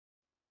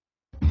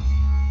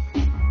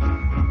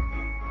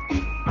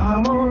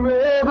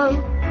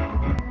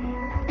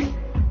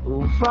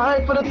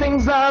fight for the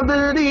things I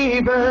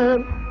believe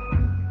in.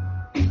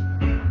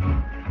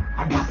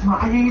 And that's my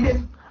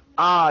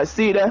idea.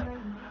 See there?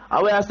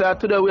 And when I say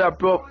today we are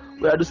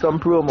do some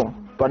promo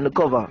on the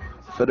cover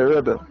for the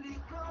Rebel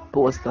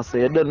poster. So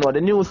you don't know the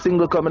new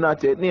single coming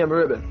out here, name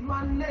Rebel.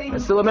 You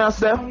see what I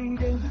say?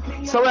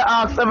 So we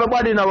ask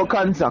everybody in our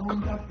contact,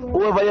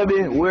 whoever you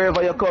be,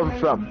 wherever you come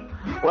from,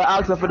 we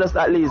ask for just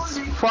at least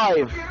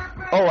 5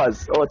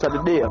 hours out of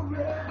the day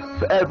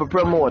to help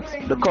promote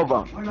the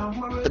cover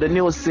for the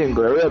new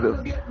single,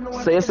 Rebel.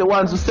 So you see,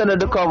 once you send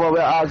the cover, we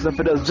ask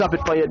for just drop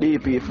it for your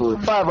DP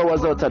food. 5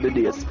 hours out of the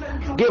days.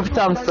 Give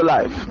thanks to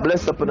life,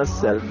 bless upon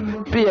yourself.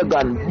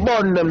 Pagan,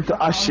 burn them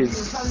to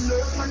ashes.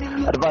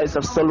 Advice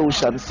of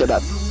solutions to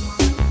that.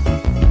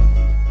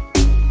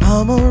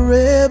 I'm a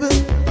rebel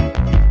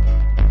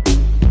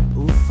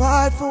who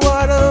fight for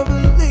what I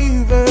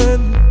believe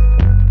in.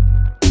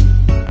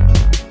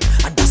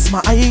 And that's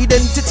my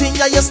identity,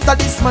 and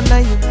yesterday's my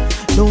name.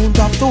 Don't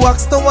have to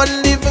ask the one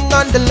living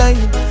on the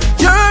line.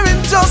 Your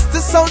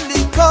injustice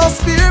only cause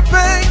fear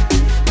pain.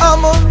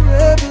 I'm a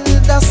rebel,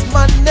 that's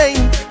my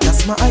name.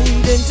 That's my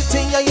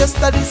identity, and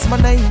yesterday's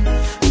my name.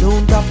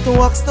 Don't have to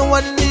ask the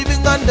one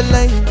living on the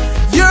line.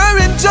 Your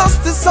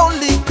injustice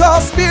only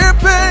cause fear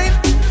pain.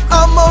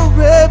 I'm a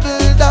rebel,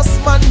 that's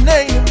my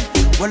name.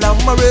 Well, I'm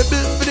a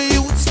rebel for the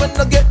youths when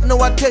I get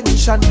no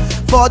attention.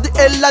 For the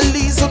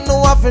elderlies who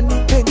no have any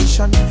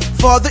pension.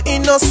 For the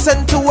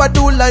innocent who I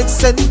do life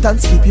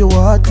sentence. Keep your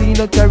heart clean,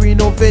 no carry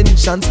no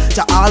vengeance.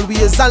 Jah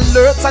always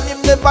alert and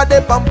him never dey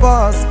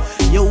pampas.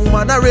 You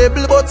man a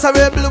rebel but a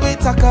rebel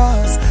with a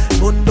cause.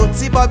 Don't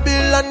dirty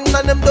Babylon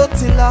and them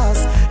dirty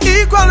laws.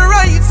 Equal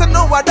rights and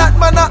know what that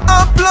man a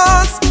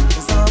applause.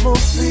 Cause I'm a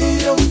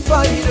freedom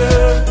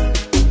fighter.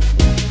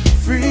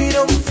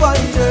 Freedom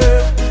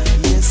fighter.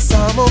 Yes,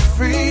 I'm a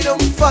freedom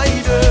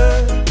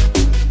fighter.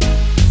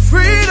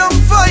 Freedom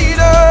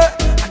fighter.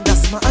 And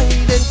that's my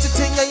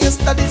identity, and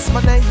yesterday's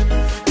my name.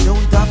 Don't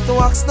have to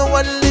ask no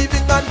one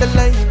living on the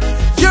lane.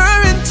 Your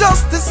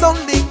injustice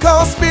only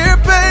cause fear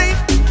pain.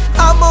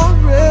 I'm a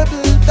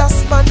rebel,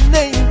 that's my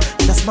name.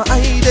 That's my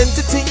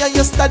identity, and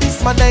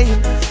yesterday's my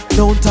name.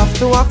 Don't have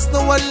to ask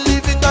no one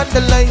living on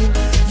the lane.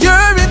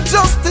 Your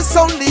injustice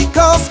only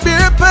cause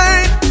fear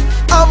pain.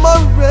 I'm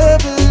a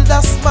rebel,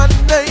 that's my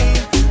name.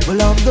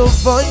 Well, I'm the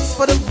voice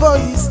for the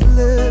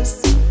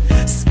voiceless,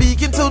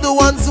 speaking to the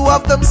ones who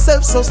have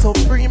themselves so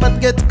supreme and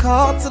get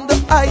caught in the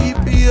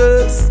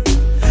IPS.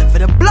 For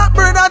the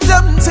blackbird I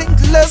them think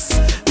less,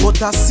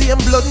 but I see him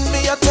blood in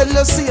me, I tell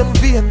you see him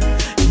vein.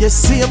 Yes,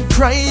 see him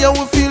cry and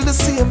we feel the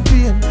same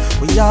pain.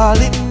 We all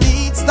in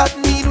needs that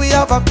need we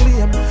have a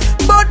claim.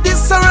 But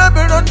this a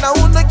rebel and now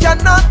one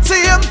cannot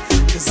tame.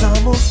 Cause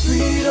I'm a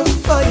freedom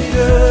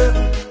fighter.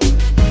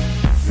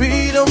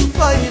 Freedom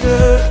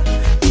fighter.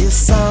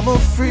 Yes, I'm a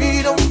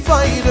freedom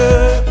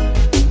fighter.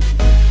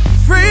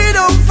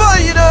 Freedom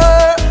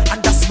fighter.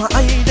 And that's my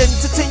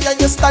identity, and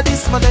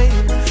yesterday's my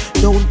name.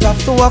 Don't have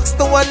to ask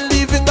the one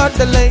living on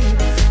the lane.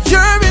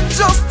 Your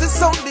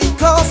injustice only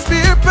cause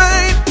fear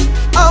pain.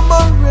 I'm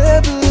a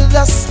rebel,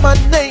 that's my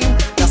name.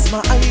 That's my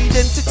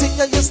identity,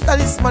 and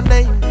yesterday's my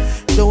name.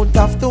 Don't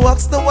have to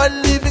ask the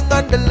one living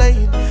on the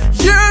lane.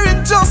 Your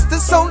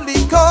injustice only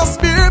cause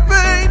fear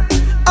pain.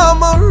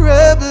 I'm a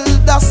rebel,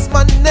 that's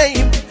my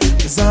name.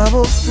 Cause I'm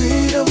a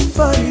freedom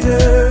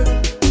fighter.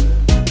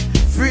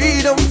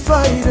 Freedom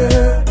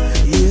fighter.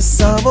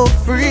 Yes, I'm a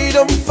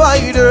freedom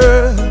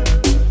fighter.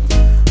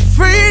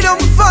 Freedom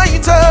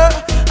fighter.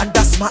 And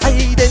that's my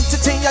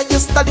identity, and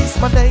yesterday's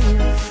my name.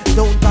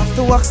 Don't have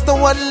to ask the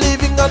one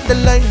living on the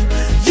lane.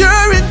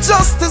 Your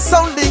injustice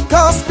only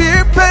cause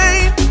fear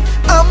pain.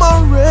 I'm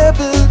a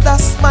rebel,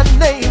 that's my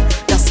name.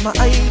 That's my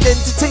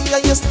identity,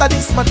 and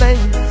yesterday's my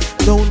name.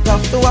 Don't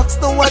have to ask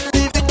the one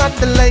living on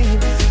the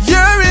lane.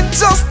 Your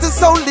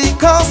injustice only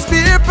cause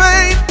fear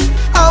pain.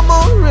 I'm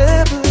a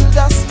rebel,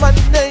 that's my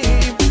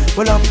name.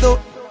 Well, I'm the